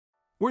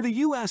Where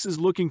the U.S. is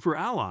looking for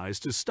allies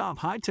to stop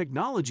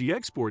high-technology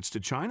exports to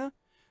China,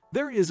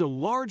 there is a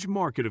large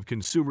market of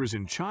consumers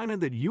in China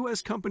that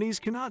U.S. companies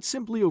cannot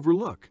simply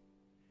overlook.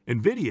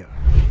 Nvidia,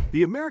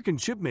 the American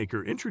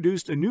chipmaker,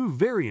 introduced a new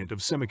variant of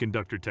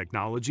semiconductor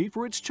technology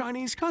for its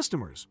Chinese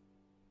customers.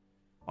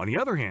 On the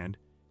other hand,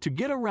 to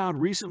get around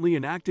recently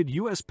enacted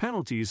U.S.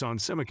 penalties on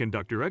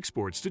semiconductor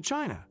exports to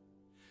China,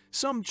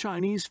 some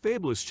Chinese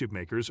fabless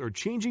chipmakers are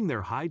changing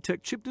their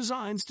high-tech chip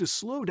designs to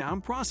slow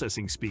down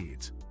processing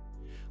speeds.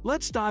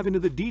 Let's dive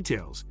into the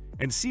details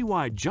and see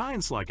why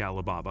giants like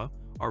Alibaba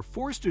are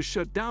forced to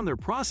shut down their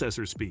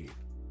processor speed.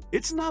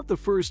 It's not the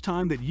first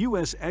time that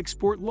U.S.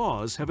 export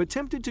laws have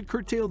attempted to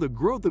curtail the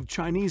growth of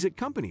Chinese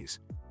companies.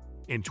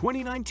 In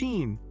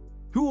 2019,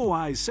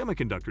 Huawei's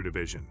semiconductor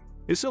division,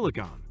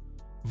 Silicon,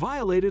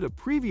 violated a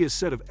previous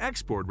set of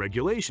export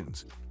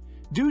regulations.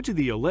 Due to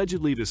the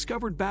allegedly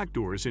discovered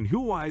backdoors in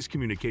Huawei's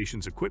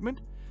communications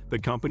equipment, the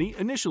company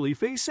initially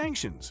faced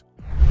sanctions.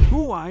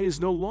 Huawei is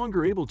no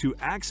longer able to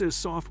access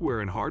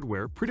software and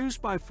hardware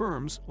produced by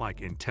firms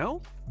like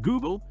Intel,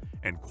 Google,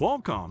 and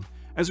Qualcomm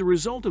as a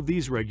result of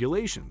these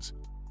regulations.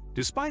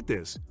 Despite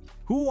this,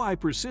 Huawei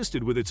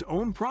persisted with its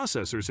own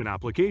processors and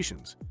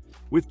applications,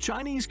 with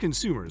Chinese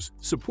consumers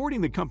supporting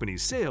the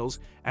company's sales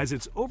as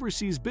its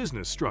overseas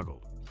business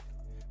struggled.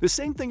 The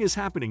same thing is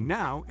happening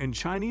now, and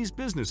Chinese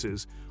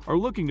businesses are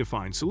looking to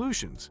find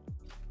solutions.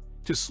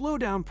 To slow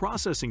down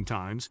processing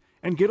times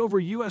and get over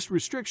U.S.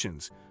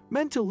 restrictions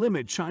meant to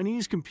limit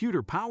Chinese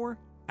computer power,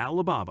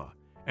 Alibaba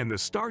and the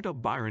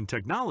startup Byron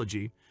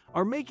Technology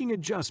are making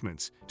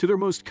adjustments to their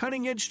most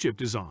cutting-edge chip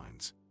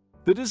designs.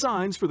 The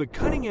designs for the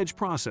cutting-edge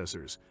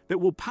processors that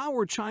will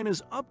power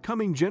China's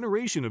upcoming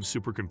generation of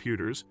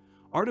supercomputers,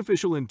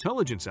 artificial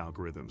intelligence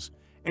algorithms,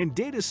 and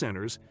data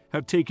centers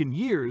have taken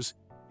years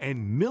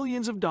and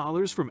millions of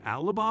dollars from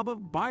Alibaba,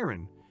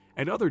 Byron,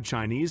 and other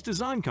Chinese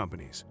design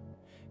companies.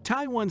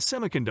 Taiwan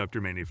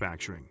Semiconductor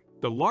Manufacturing,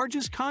 the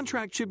largest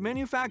contract chip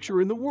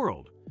manufacturer in the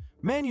world,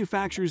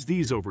 manufactures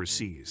these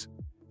overseas.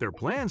 Their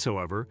plans,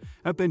 however,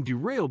 have been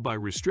derailed by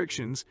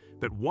restrictions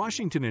that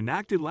Washington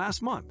enacted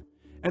last month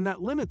and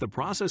that limit the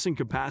processing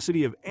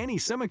capacity of any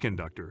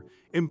semiconductor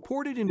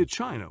imported into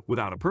China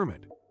without a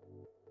permit.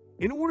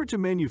 In order to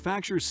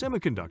manufacture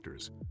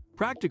semiconductors,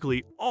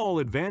 practically all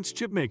advanced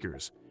chip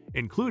makers,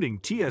 including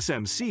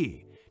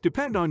TSMC,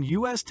 depend on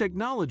U.S.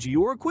 technology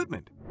or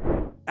equipment.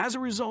 As a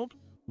result,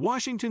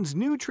 Washington's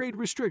new trade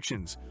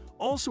restrictions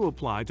also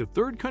apply to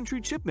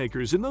third-country chip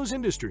makers in those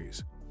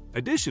industries.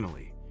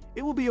 Additionally,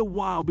 it will be a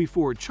while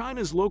before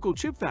China's local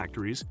chip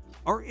factories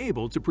are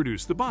able to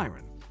produce the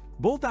Byron.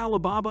 Both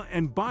Alibaba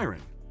and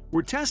Byron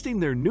were testing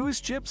their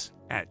newest chips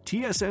at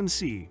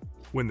TSMC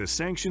when the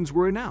sanctions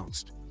were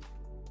announced.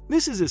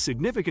 This is a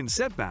significant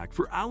setback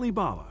for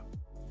Alibaba.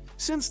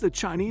 Since the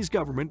Chinese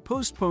government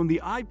postponed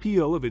the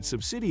IPO of its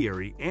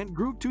subsidiary Ant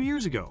Group 2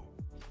 years ago,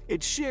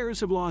 its shares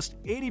have lost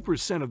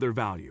 80% of their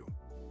value.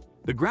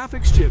 The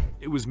graphics chip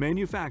it was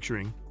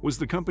manufacturing was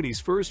the company's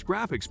first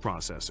graphics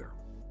processor.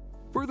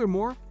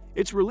 Furthermore,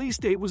 its release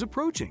date was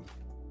approaching.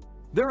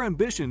 Their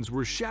ambitions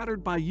were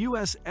shattered by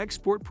U.S.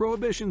 export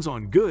prohibitions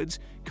on goods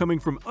coming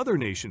from other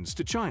nations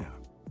to China.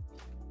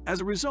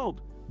 As a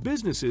result,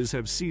 businesses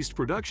have ceased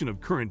production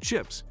of current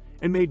chips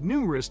and made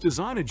numerous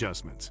design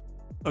adjustments.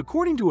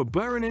 According to a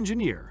Byron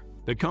engineer,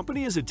 the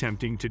company is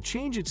attempting to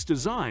change its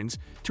designs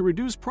to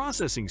reduce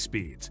processing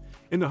speeds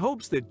in the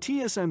hopes that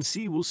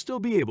TSMC will still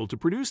be able to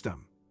produce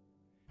them.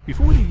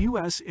 Before the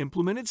U.S.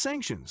 implemented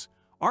sanctions,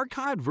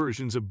 archived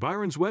versions of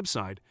Byron's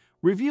website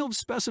revealed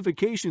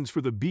specifications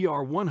for the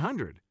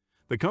BR100,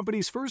 the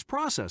company's first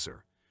processor,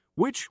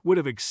 which would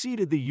have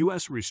exceeded the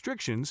U.S.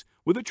 restrictions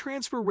with a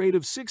transfer rate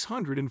of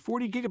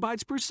 640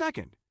 gigabytes per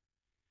second.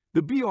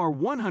 The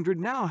BR100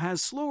 now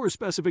has slower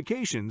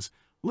specifications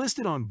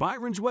listed on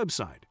Byron's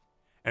website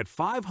at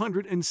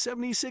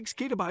 576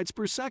 gigabytes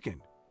per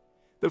second.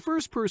 The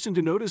first person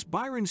to notice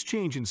Byron's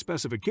change in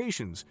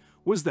specifications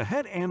was the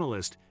head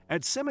analyst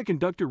at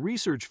semiconductor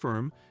research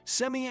firm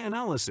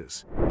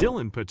SemiAnalysis,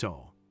 Dylan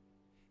Patel.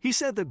 He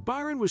said that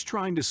Byron was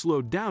trying to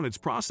slow down its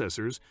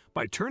processors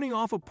by turning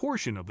off a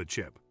portion of the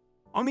chip.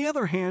 On the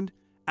other hand,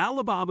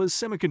 Alibaba's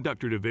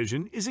semiconductor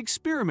division is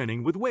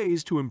experimenting with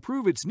ways to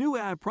improve its new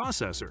AI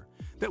processor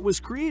that was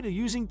created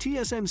using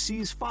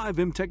TSMC's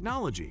 5M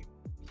technology.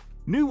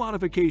 New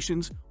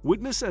modifications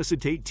would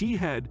necessitate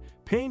T-Head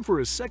paying for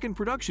a second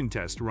production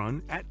test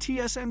run at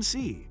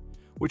TSMC,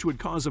 which would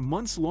cause a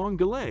months-long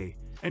delay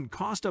and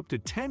cost up to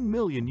 $10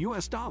 million.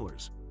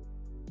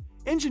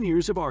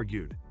 Engineers have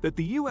argued that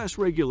the U.S.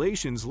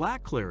 regulations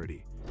lack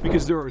clarity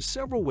because there are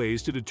several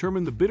ways to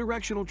determine the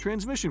bidirectional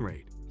transmission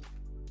rate.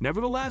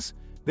 Nevertheless,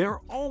 they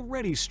are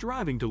already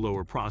striving to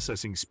lower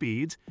processing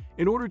speeds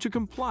in order to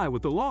comply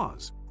with the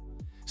laws.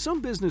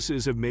 Some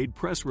businesses have made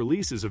press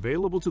releases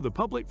available to the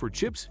public for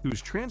chips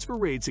whose transfer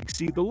rates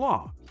exceed the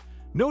law,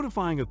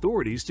 notifying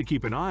authorities to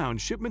keep an eye on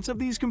shipments of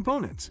these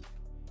components.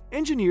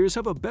 Engineers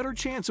have a better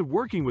chance of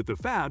working with the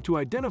fab to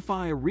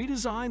identify a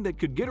redesign that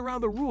could get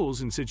around the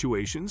rules in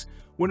situations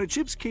when a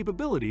chip's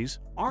capabilities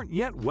aren't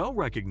yet well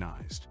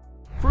recognized.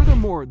 Furthermore,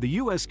 Furthermore, the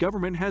U.S.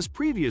 government has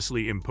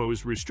previously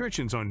imposed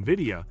restrictions on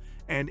Nvidia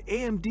and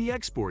AMD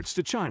exports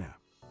to China.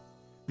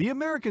 The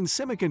American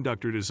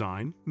semiconductor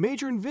design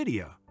major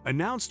Nvidia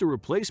announced a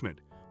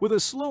replacement with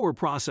a slower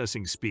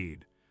processing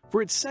speed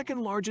for its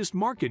second-largest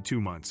market 2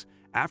 months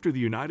after the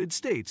United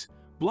States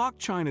blocked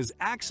China's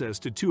access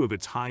to 2 of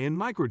its high-end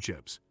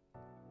microchips.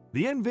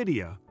 The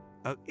Nvidia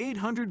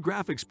 800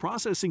 graphics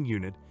processing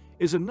unit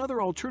is another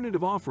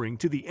alternative offering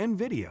to the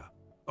Nvidia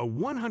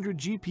 100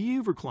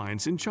 GPU for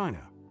clients in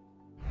China.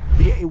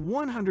 The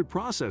A100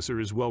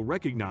 processor is well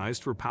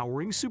recognized for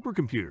powering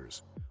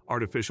supercomputers,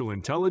 artificial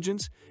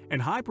intelligence,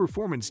 and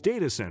high-performance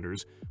data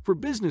centers for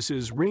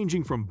businesses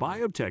ranging from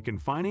biotech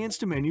and finance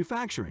to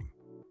manufacturing.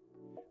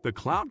 The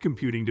cloud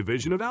computing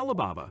division of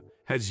Alibaba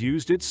has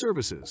used its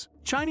services.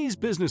 Chinese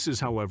businesses,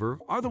 however,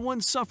 are the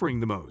ones suffering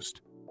the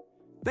most.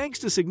 Thanks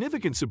to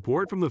significant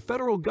support from the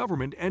federal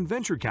government and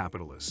venture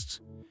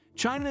capitalists,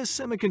 China's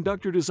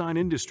semiconductor design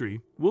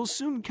industry will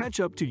soon catch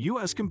up to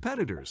U.S.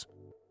 competitors.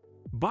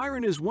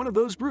 Byron is one of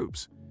those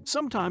groups,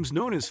 sometimes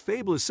known as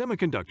fabless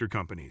semiconductor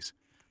companies,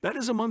 that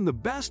is among the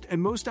best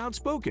and most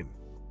outspoken.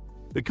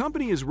 The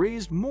company has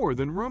raised more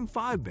than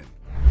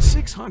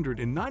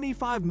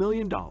 $695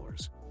 million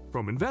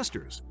from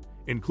investors,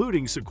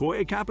 including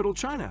Sequoia Capital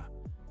China,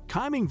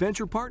 Kaiming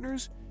Venture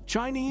Partners,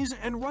 Chinese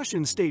and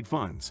Russian state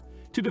funds,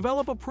 to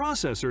develop a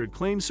processor it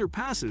claims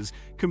surpasses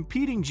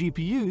competing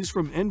GPUs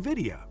from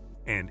Nvidia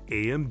and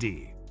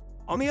AMD.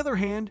 On the other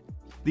hand,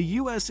 the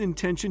U.S.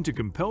 intention to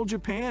compel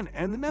Japan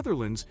and the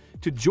Netherlands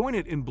to join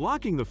it in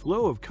blocking the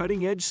flow of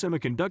cutting-edge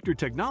semiconductor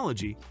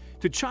technology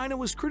to China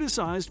was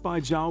criticized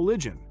by Zhao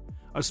Lijian,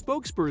 a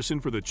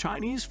spokesperson for the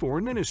Chinese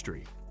Foreign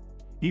Ministry.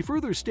 He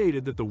further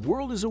stated that the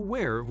world is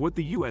aware of what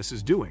the U.S.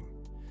 is doing,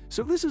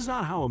 so this is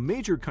not how a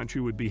major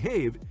country would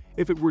behave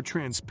if it were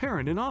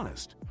transparent and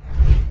honest.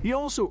 He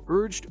also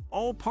urged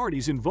all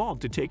parties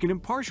involved to take an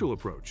impartial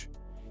approach,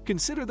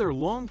 consider their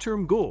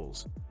long-term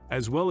goals,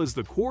 as well as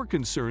the core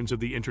concerns of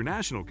the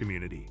international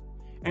community,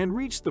 and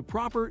reach the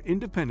proper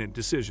independent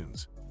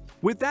decisions.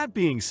 With that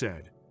being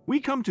said, we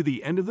come to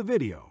the end of the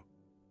video.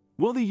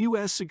 Will the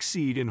U.S.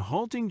 succeed in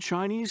halting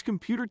Chinese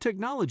computer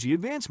technology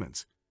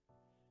advancements?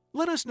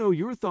 Let us know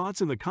your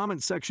thoughts in the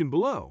comment section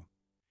below.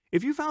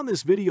 If you found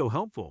this video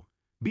helpful,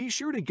 be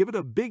sure to give it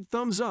a big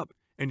thumbs up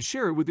and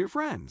share it with your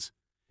friends.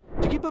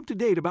 To keep up to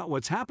date about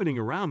what's happening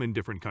around in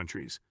different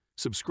countries,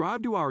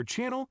 subscribe to our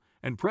channel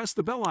and press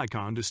the bell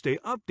icon to stay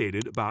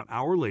updated about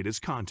our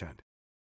latest content.